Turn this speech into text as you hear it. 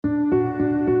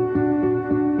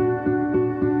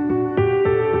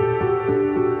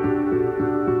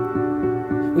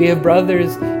We have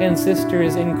brothers and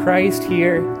sisters in Christ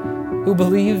here who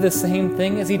believe the same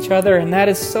thing as each other, and that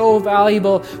is so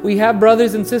valuable. We have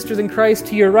brothers and sisters in Christ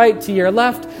to your right, to your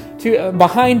left,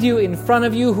 behind you, in front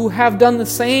of you, who have done the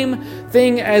same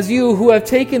thing as you, who have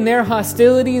taken their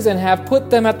hostilities and have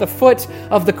put them at the foot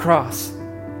of the cross.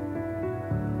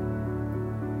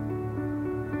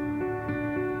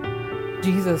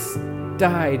 Jesus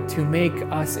died to make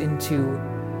us into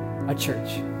a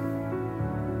church.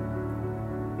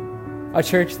 A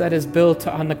church that is built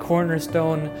on the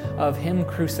cornerstone of Him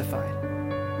crucified.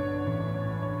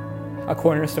 A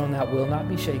cornerstone that will not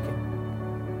be shaken,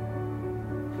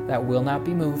 that will not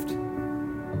be moved,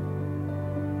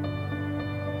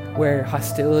 where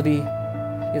hostility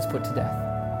is put to death.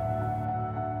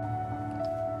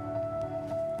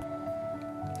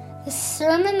 The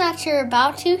sermon that you're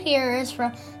about to hear is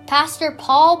from Pastor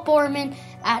Paul Borman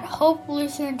at Hope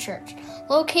Lutheran Church,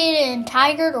 located in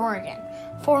Tigard, Oregon.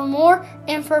 For more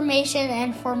information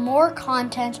and for more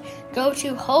content, go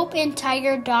to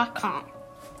hopeintigard.com.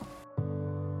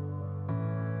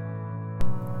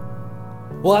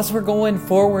 Well, as we're going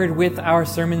forward with our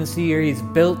sermon series,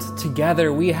 Built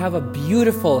Together, we have a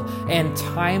beautiful and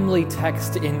timely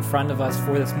text in front of us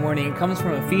for this morning. It comes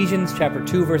from Ephesians chapter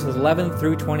 2, verses 11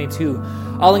 through 22.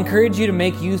 I'll encourage you to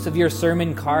make use of your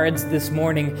sermon cards this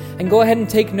morning and go ahead and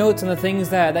take notes on the things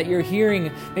that you're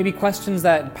hearing, maybe questions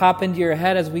that pop into your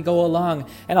head as we go along.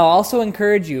 And I'll also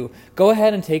encourage you, go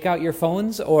ahead and take out your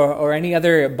phones or any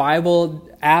other Bible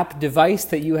app device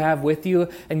that you have with you,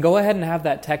 and go ahead and have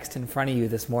that text in front of you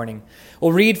this morning.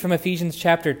 We'll read from Ephesians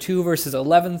chapter 2, verses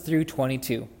 11 through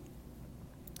 22.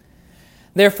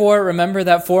 Therefore, remember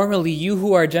that formerly you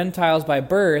who are Gentiles by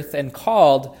birth and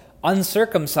called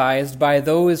uncircumcised by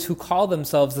those who call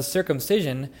themselves the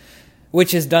circumcision,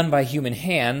 which is done by human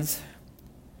hands,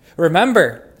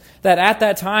 remember that at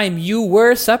that time you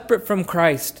were separate from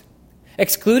Christ,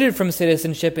 excluded from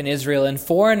citizenship in Israel and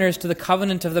foreigners to the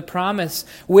covenant of the promise,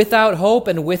 without hope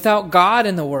and without God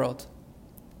in the world.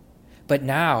 But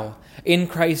now, in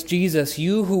Christ Jesus,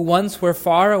 you who once were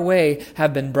far away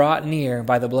have been brought near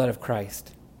by the blood of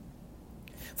Christ.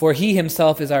 For He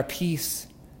Himself is our peace,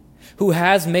 who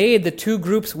has made the two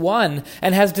groups one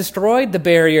and has destroyed the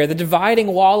barrier, the dividing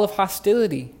wall of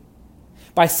hostility,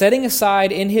 by setting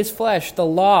aside in His flesh the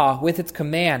law with its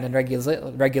command and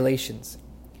regulations.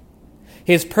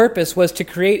 His purpose was to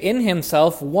create in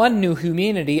Himself one new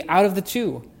humanity out of the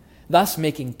two, thus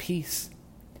making peace.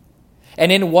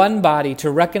 And in one body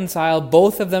to reconcile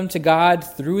both of them to God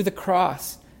through the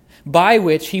cross, by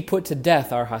which He put to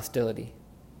death our hostility.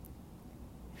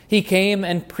 He came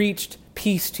and preached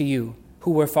peace to you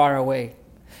who were far away,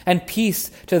 and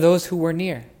peace to those who were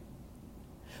near.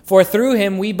 For through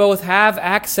Him we both have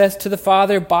access to the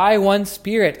Father by one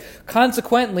Spirit.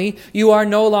 Consequently, you are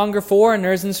no longer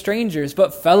foreigners and strangers,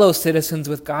 but fellow citizens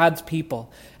with God's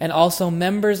people, and also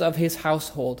members of His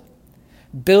household,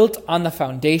 built on the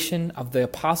foundation of the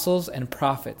apostles and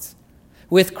prophets,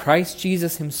 with Christ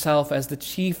Jesus Himself as the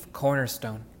chief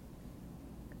cornerstone.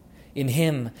 In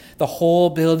Him, the whole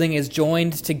building is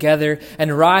joined together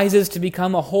and rises to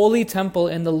become a holy temple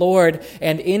in the Lord,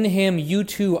 and in Him you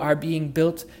too are being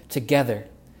built together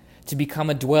to become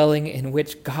a dwelling in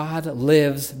which God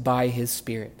lives by His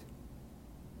Spirit.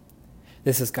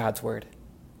 This is God's Word.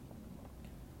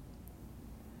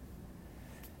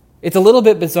 It's a little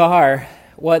bit bizarre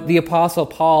what the Apostle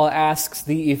Paul asks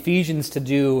the Ephesians to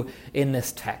do in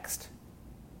this text.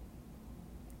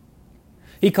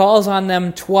 He calls on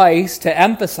them twice to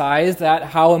emphasize that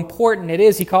how important it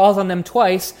is. He calls on them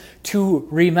twice to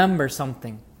remember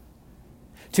something,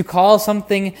 to call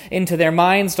something into their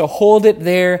minds, to hold it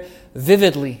there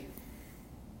vividly.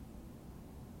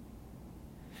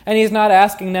 And he's not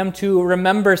asking them to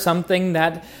remember something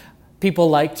that people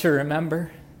like to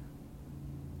remember.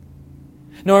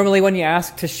 Normally, when you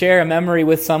ask to share a memory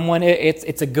with someone,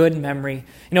 it's a good memory.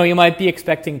 You know, you might be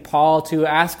expecting Paul to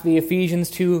ask the Ephesians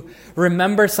to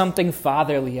remember something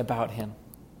fatherly about him.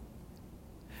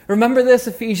 Remember this,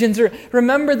 Ephesians, or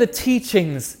remember the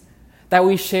teachings that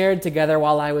we shared together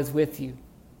while I was with you.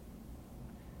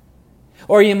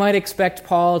 Or you might expect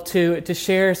Paul to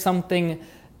share something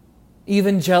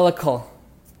evangelical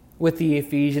with the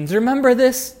Ephesians. Remember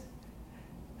this?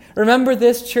 Remember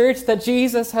this, church, that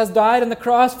Jesus has died on the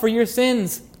cross for your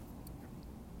sins.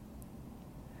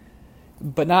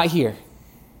 But not here.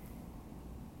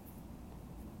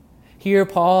 Here,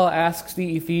 Paul asks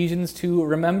the Ephesians to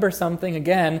remember something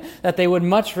again that they would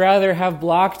much rather have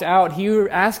blocked out. He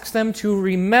asks them to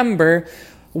remember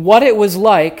what it was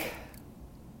like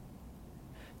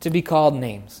to be called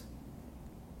names.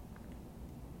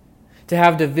 to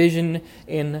have division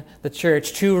in the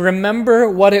church, to remember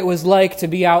what it was like to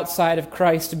be outside of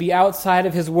Christ, to be outside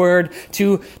of His Word,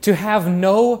 to have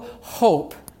no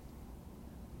hope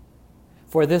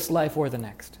for this life or the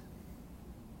next.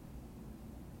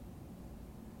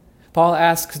 Paul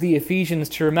asks the Ephesians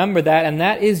to remember that, and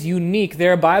that is unique.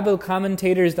 There are Bible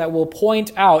commentators that will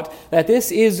point out that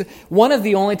this is one of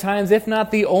the only times, if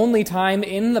not the only time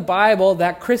in the Bible,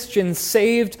 that Christians,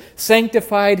 saved,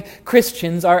 sanctified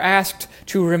Christians, are asked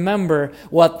to remember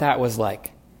what that was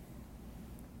like.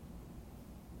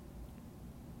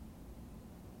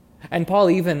 And Paul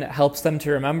even helps them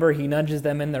to remember. He nudges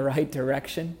them in the right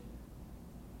direction.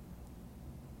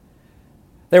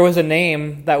 There was a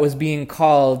name that was being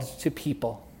called to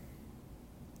people.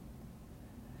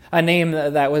 A name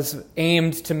that was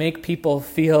aimed to make people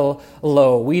feel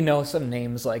low. We know some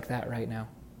names like that right now.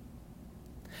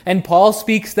 And Paul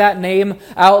speaks that name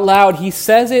out loud. He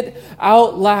says it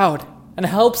out loud and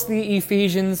helps the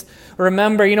Ephesians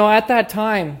remember. At that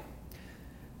time,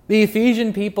 the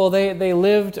Ephesian people, they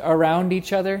lived around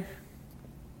each other.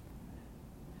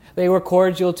 They were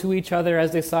cordial to each other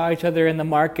as they saw each other in the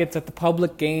markets, at the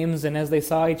public games, and as they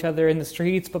saw each other in the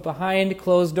streets. But behind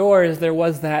closed doors, there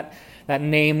was that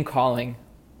name calling,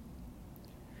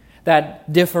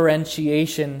 that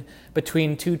differentiation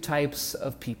between two types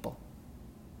of people.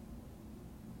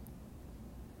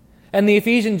 And the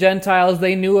Ephesian Gentiles,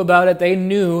 they knew about it. They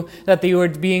knew that they were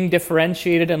being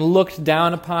differentiated and looked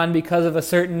down upon because of a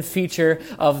certain feature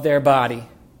of their body.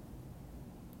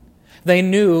 They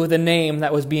knew the name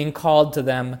that was being called to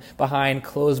them behind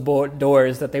closed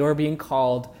doors, that they were being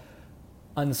called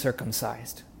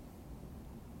uncircumcised.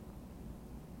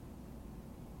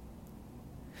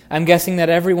 I'm guessing that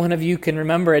every one of you can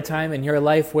remember a time in your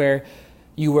life where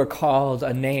you were called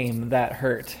a name that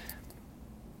hurt.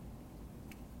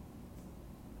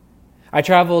 I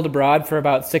traveled abroad for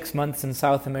about 6 months in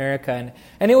South America,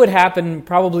 and it would happen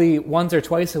probably once or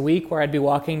twice a week where I'd be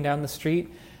walking down the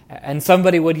street and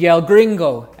somebody would yell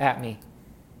 "gringo" at me.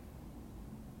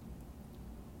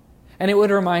 And it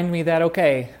would remind me that,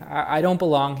 okay, I don't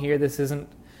belong here. This isn't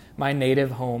my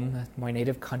native home, my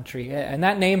native country. And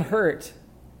that name hurt.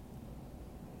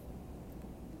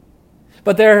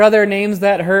 But there are other names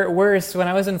that hurt worse. When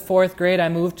I was in 4th grade, I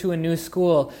moved to a new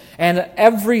school, and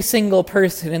every single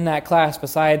person in that class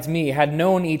besides me had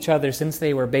known each other since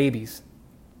they were babies.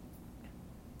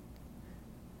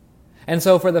 And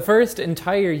so for the first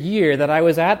entire year that I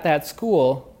was at that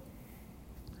school,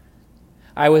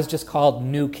 I was just called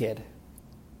New Kid.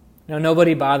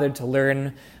 Nobody bothered to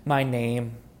learn my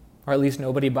name, or at least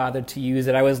nobody bothered to use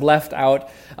it. I was left out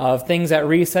of things at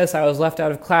recess. I was left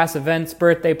out of class events,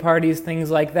 birthday parties, things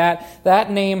like that.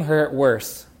 That name hurt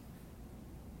worse.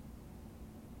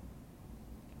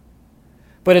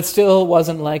 But it still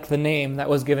wasn't like the name that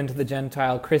was given to the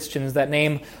Gentile Christians, that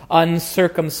name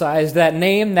uncircumcised, that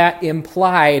name that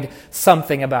implied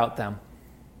something about them.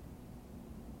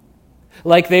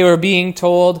 Like they were being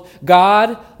told,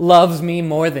 God loves me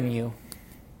more than you.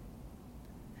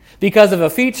 Because of a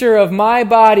feature of my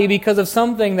body, because of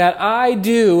something that I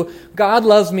do, God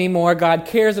loves me more, God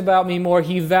cares about me more,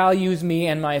 He values me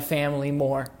and my family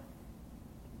more.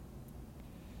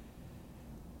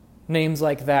 Names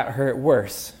like that hurt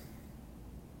worse.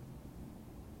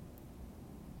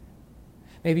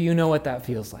 Maybe you know what that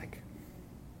feels like.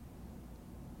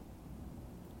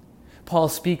 Paul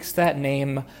speaks that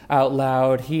name out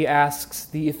loud. He asks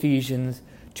the Ephesians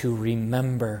to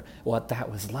remember what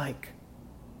that was like.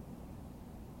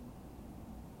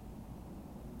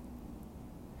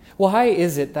 Why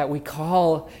is it that we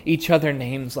call each other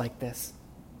names like this?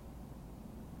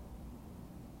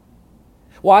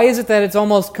 Why is it that it's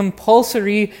almost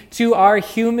compulsory to our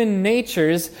human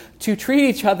natures to treat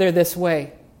each other this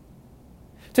way?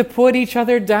 To put each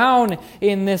other down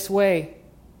in this way?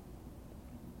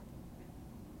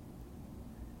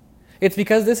 It's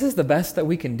because this is the best that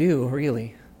we can do,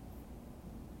 really.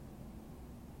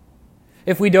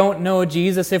 If we don't know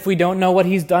Jesus, if we don't know what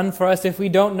He's done for us, if we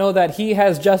don't know that He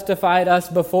has justified us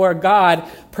before God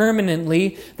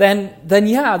permanently, then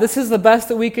yeah, this is the best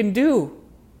that we can do.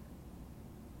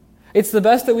 It's the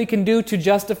best that we can do to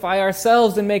justify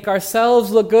ourselves and make ourselves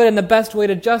look good. And the best way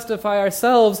to justify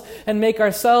ourselves and make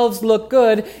ourselves look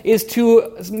good is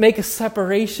to make a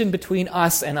separation between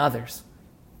us and others.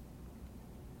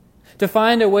 To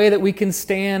find a way that we can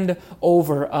stand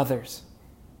over others.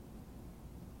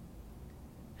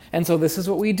 And so this is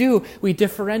what we do. We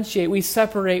differentiate, we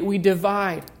separate, we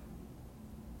divide.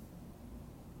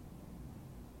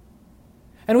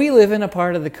 And we live in a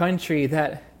part of the country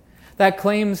that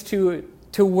claims to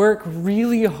to work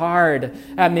really hard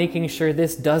at making sure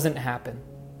this doesn't happen.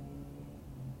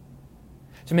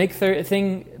 To make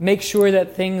sure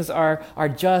that things are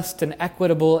just and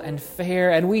equitable and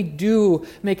fair. And we do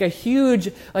make a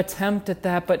huge attempt at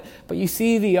that, but you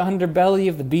see the underbelly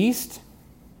of the beast?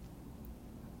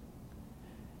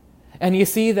 And you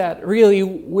see that really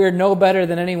we're no better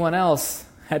than anyone else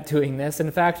at doing this. In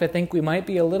fact, I think we might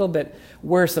be a little bit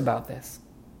worse about this.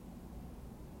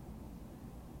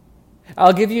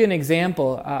 I'll give you an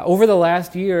example. Over the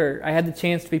last year, I had the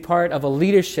chance to be part of a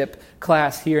leadership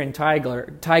class here in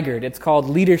Tigard. It's called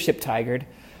Leadership Tigard.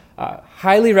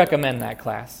 Highly recommend that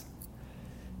class.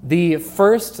 The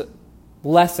first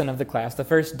lesson of the class, the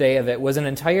first day of it, was an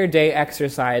entire day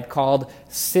exercise called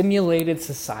Simulated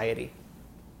Society.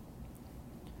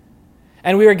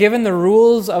 And we were given the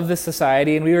rules of the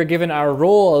society, and we were given our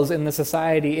roles in the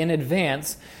society in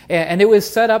advance. And it was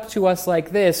set up to us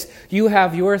like this. You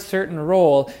have your certain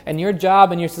role, and your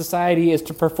job in your society is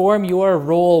to perform your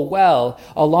role well,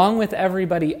 along with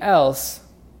everybody else,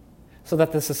 so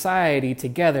that the society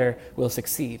together will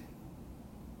succeed.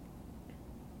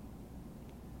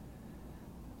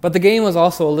 But the game was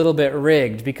also a little bit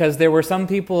rigged, because there were some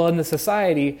people in the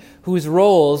society whose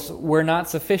roles were not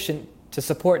sufficient to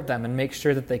support them and make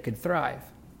sure that they could thrive.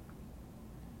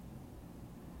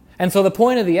 And so the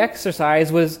point of the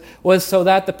exercise was so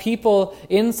that the people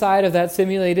inside of that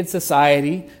simulated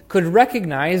society could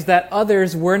recognize that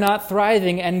others were not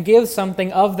thriving and give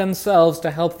something of themselves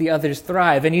to help the others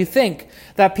thrive. And you think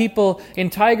that people in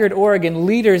Tigard, Oregon,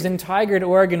 leaders in Tigard,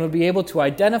 Oregon, would be able to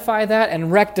identify that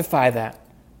and rectify that.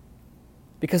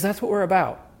 Because that's what we're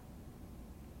about.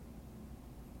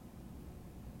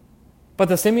 But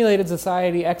the simulated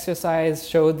society exercise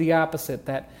showed the opposite,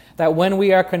 that when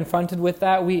we are confronted with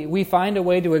that, we find a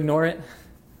way to ignore it.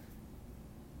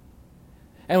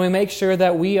 And we make sure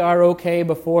that we are okay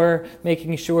before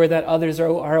making sure that others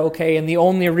are okay. And the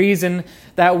only reason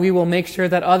that we will make sure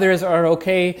that others are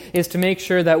okay is to make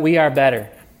sure that we are better.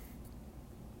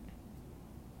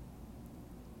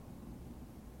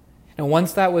 And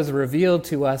once that was revealed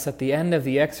to us at the end of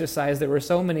the exercise, there were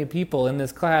so many people in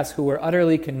this class who were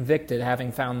utterly convicted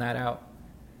having found that out.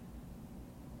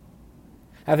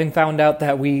 Having found out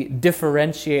that we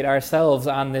differentiate ourselves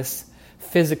on this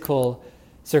physical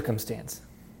circumstance.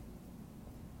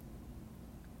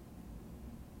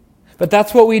 But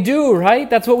that's what we do, right?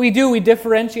 That's what we do. We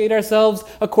differentiate ourselves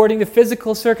according to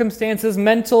physical circumstances,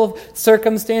 mental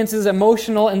circumstances,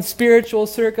 emotional and spiritual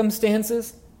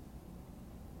circumstances.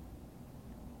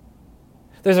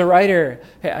 There's a writer,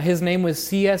 his name was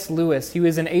C.S. Lewis. He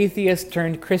was an atheist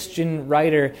turned Christian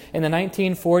writer in the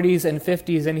 1940s and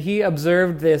 50s, and he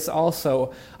observed this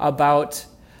also about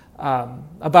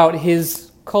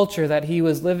his culture that he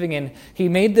was living in. He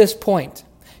made this point.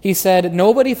 He said,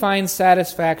 "Nobody finds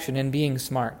satisfaction in being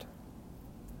smart.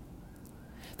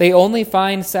 They only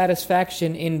find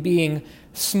satisfaction in being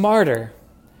smarter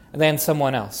than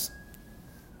someone else."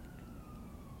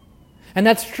 And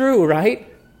that's true, right?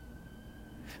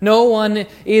 No one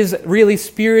is really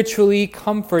spiritually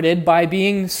comforted by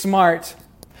being smart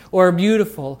or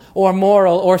beautiful or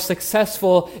moral or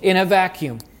successful in a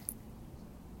vacuum.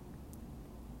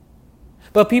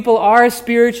 But people are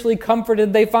spiritually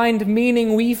comforted. They find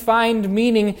meaning. We find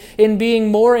meaning in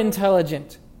being more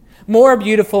intelligent, more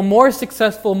beautiful, more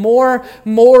successful, more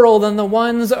moral than the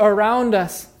ones around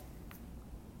us.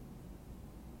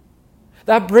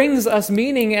 That brings us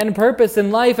meaning and purpose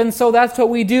in life, and so that's what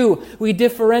we do. We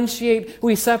differentiate,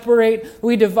 we separate,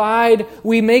 we divide,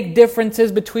 we make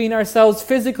differences between ourselves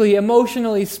physically,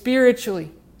 emotionally,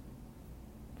 spiritually.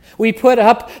 We put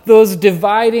up those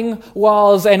dividing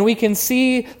walls, and we can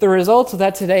see the results of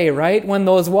that today, right? When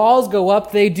those walls go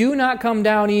up, they do not come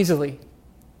down easily.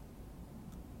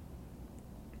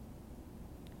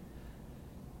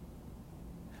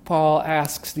 Paul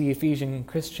asks the Ephesian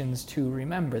Christians to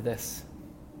remember this.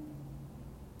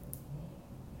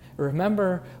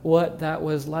 Remember what that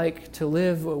was like to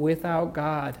live without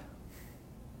God.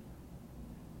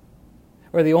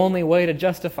 Where the only way to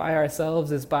justify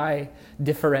ourselves is by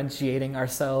differentiating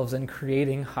ourselves and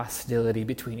creating hostility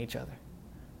between each other.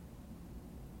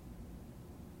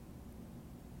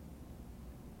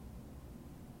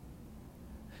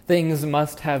 Things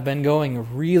must have been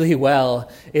going really well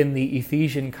in the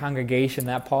Ephesian congregation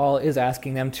that Paul is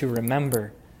asking them to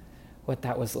remember what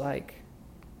that was like.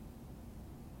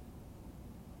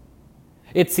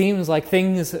 It seems like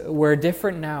things were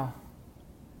different now.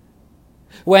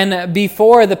 When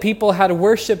before the people had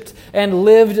worshipped and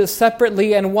lived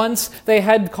separately, and once they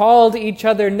had called each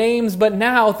other names, but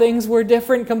now things were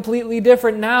different, completely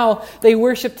different. Now they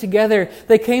worshiped together.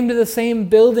 They came to the same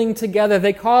building together.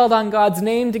 They called on God's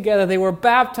name together. They were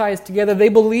baptized together. They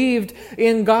believed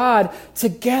in God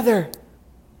together.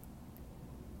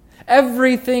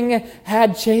 Everything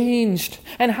had changed.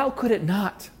 And how could it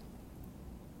not?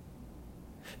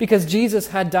 Because Jesus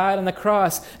had died on the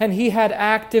cross, and he had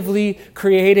actively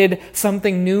created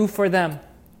something new for them.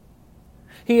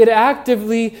 He had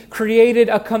actively created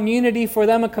a community for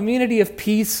them, a community of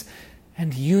peace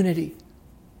and unity.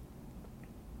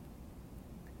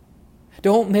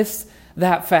 Don't miss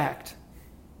that fact.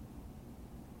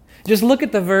 Just look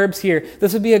at the verbs here.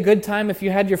 This would be a good time if you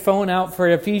had your phone out for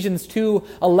Ephesians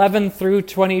 2:11 through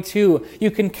 22. You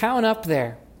can count up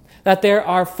there that there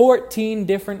are 14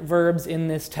 different verbs in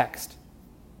this text.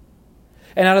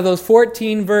 And out of those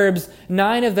 14 verbs,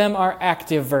 9 of them are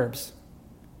active verbs.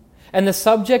 And the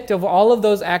subject of all of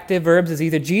those active verbs is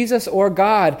either Jesus or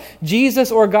God.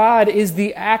 Jesus or God is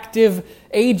the active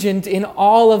agent in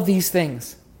all of these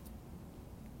things.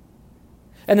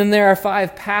 And then there are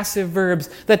 5 passive verbs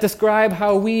that describe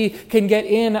how we can get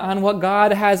in on what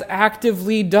God has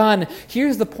actively done.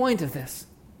 Here's the point of this.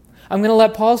 I'm going to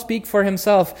let Paul speak for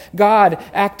himself. God,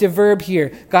 active verb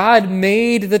here. God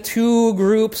made the two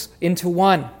groups into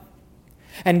one.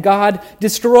 And God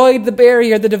destroyed the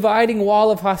barrier, the dividing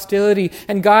wall of hostility.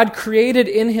 And God created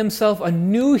in himself a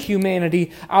new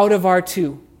humanity out of our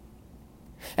two.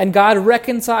 And God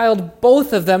reconciled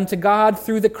both of them to God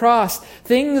through the cross.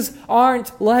 Things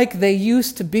aren't like they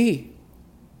used to be.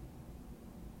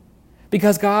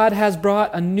 Because God has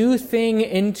brought a new thing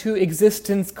into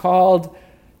existence called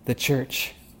the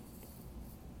church.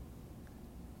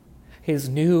 His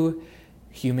new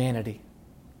humanity.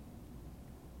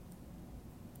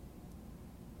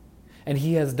 And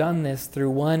he has done this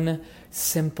through one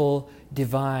simple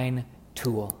divine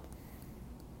tool.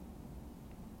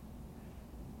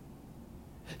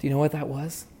 Do you know what that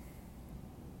was?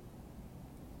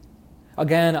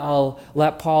 Again, I'll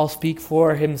let Paul speak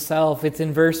for himself. It's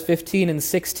in verse 15 and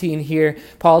 16 here.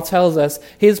 Paul tells us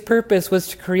his purpose was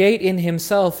to create in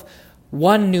himself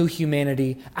one new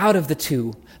humanity out of the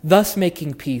two, thus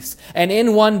making peace, and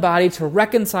in one body to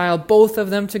reconcile both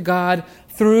of them to God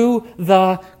through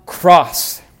the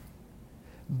cross,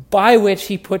 by which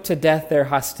he put to death their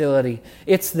hostility.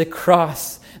 It's the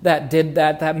cross that did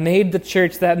that made the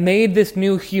church, that made this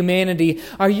new humanity.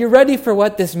 Are you ready for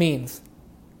what this means?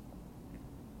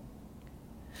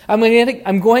 I'm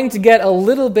going to get a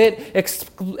little bit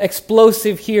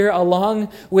explosive here along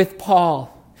with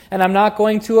Paul, and I'm not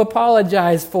going to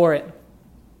apologize for it.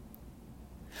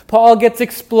 Paul gets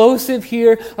explosive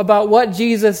here about what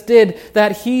Jesus did,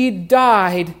 that he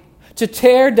died to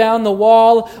tear down the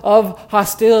wall of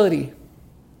hostility.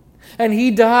 And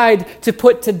he died to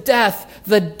put to death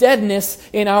the deadness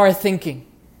in our thinking.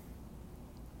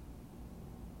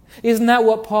 Isn't that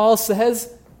what Paul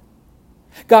says?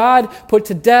 God put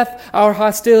to death our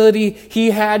hostility.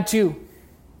 He had to.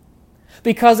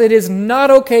 Because it is not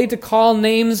okay to call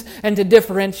names and to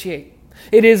differentiate.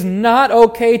 It is not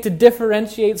okay to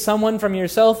differentiate someone from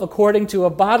yourself according to a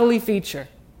bodily feature.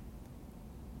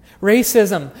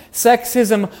 Racism,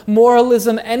 sexism,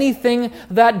 moralism, anything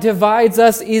that divides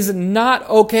us is not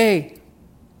okay.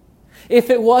 If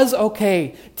it was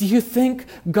okay, do you think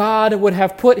God would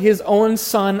have put his own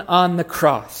son on the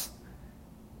cross?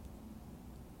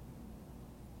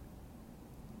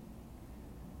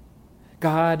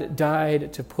 God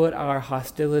died to put our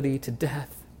hostility to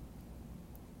death,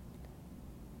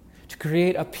 to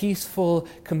create a peaceful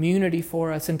community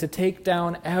for us, and to take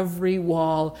down every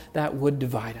wall that would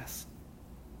divide us.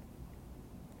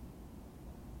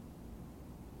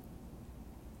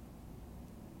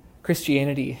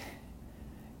 Christianity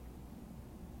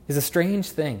is a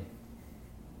strange thing.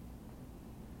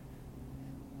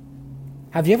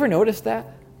 Have you ever noticed that?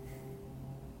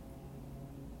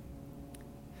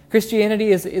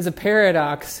 Christianity is a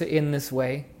paradox in this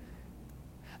way,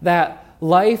 that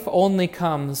life only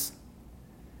comes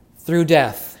through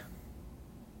death.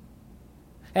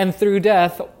 And through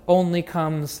death only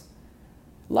comes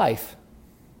life.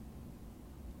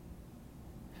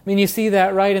 I mean, you see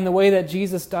that right in the way that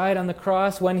Jesus died on the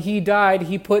cross. When he died,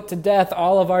 he put to death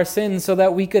all of our sins so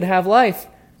that we could have life.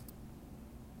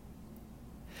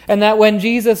 And that when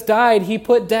Jesus died, he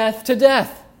put death to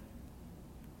death.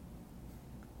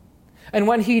 And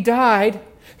when he died,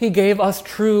 he gave us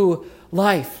true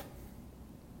life.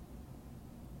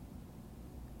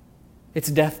 It's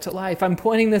death to life. I'm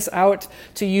pointing this out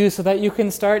to you so that you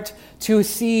can start to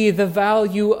see the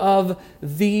value of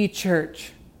the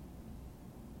church.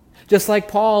 Just like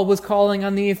Paul was calling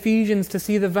on the Ephesians to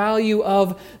see the value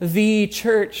of the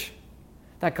church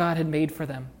that God had made for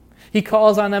them. He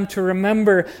calls on them to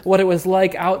remember what it was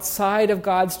like outside of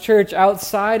God's church,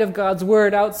 outside of God's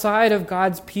word, outside of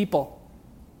God's people,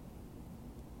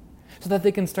 so that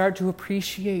they can start to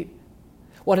appreciate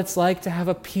what it's like to have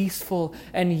a peaceful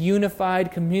and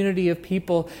unified community of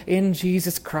people in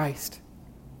Jesus Christ.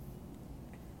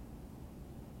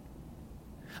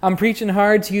 I'm preaching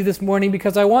hard to you this morning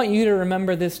because I want you to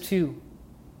remember this too.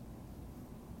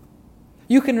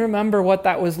 You can remember what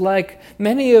that was like.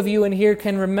 Many of you in here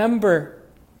can remember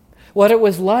what it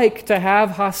was like to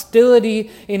have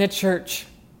hostility in a church.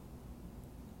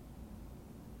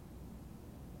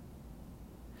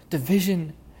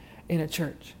 Division in a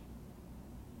church.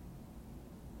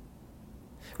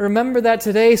 Remember that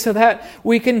today so that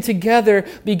we can together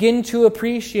begin to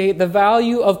appreciate the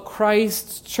value of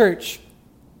Christ's church.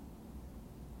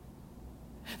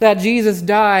 That Jesus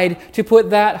died to put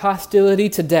that hostility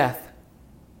to death.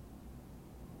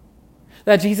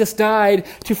 That Jesus died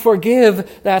to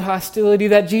forgive that hostility.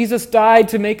 That Jesus died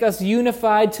to make us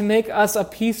unified, to make us a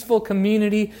peaceful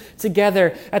community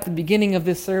together. At the beginning of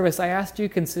this service, I asked you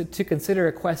to consider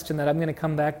a question that I'm going to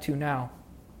come back to now.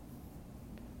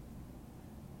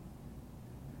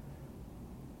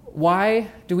 Why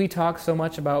do we talk so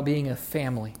much about being a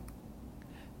family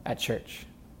at church?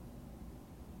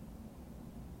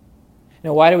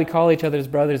 Now, why do we call each other's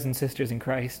brothers and sisters in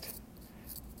Christ?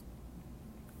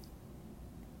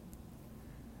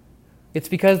 It's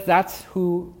because that's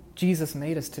who Jesus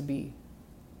made us to be.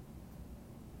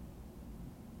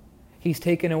 He's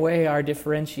taken away our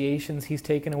differentiations. He's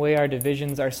taken away our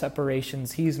divisions, our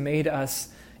separations. He's made us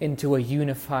into a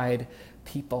unified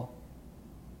people.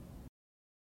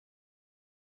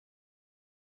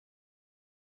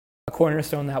 A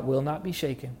cornerstone that will not be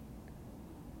shaken,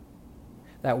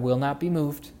 that will not be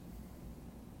moved,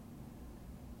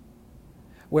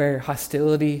 where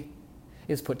hostility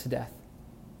is put to death.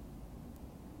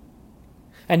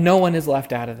 And no one is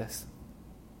left out of this.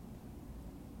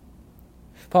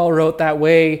 Paul wrote that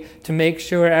way to make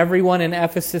sure everyone in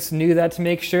Ephesus knew that, to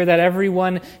make sure that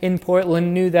everyone in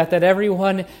Portland knew that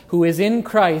everyone who is in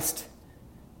Christ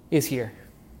is here.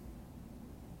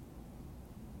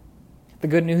 The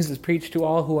good news is preached to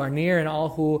all who are near and all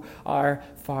who are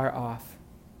far off.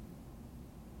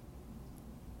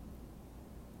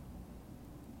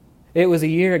 It was a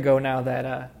year ago now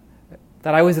that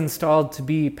I was installed to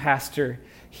be pastor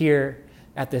here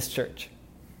at this church.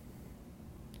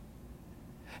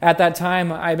 At that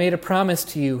time, I made a promise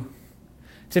to you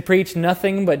to preach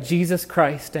nothing but Jesus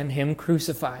Christ and Him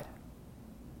crucified.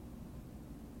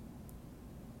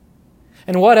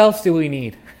 And what else do we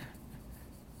need?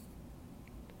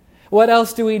 What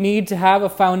else do we need to have a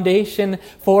foundation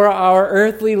for our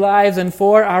earthly lives and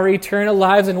for our eternal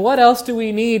lives? And what else do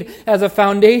we need as a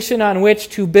foundation on which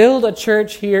to build a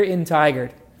church here in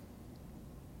Tigard?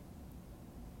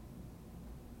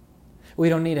 We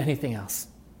don't need anything else.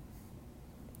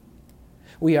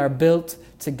 We are built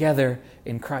together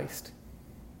in Christ.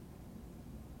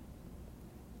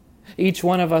 Each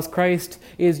one of us, Christ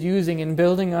is using and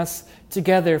building us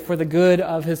together for the good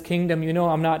of His kingdom. You know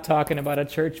I'm not talking about a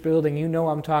church building. You know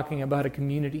I'm talking about a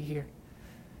community here.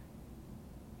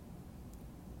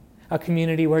 A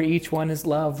community where each one is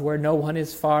loved, where no one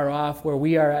is far off, where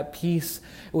we are at peace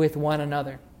with one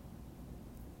another.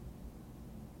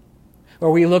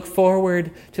 Where we look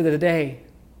forward to the day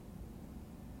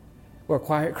where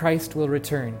Christ will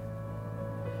return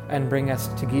and bring us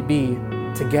to be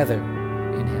together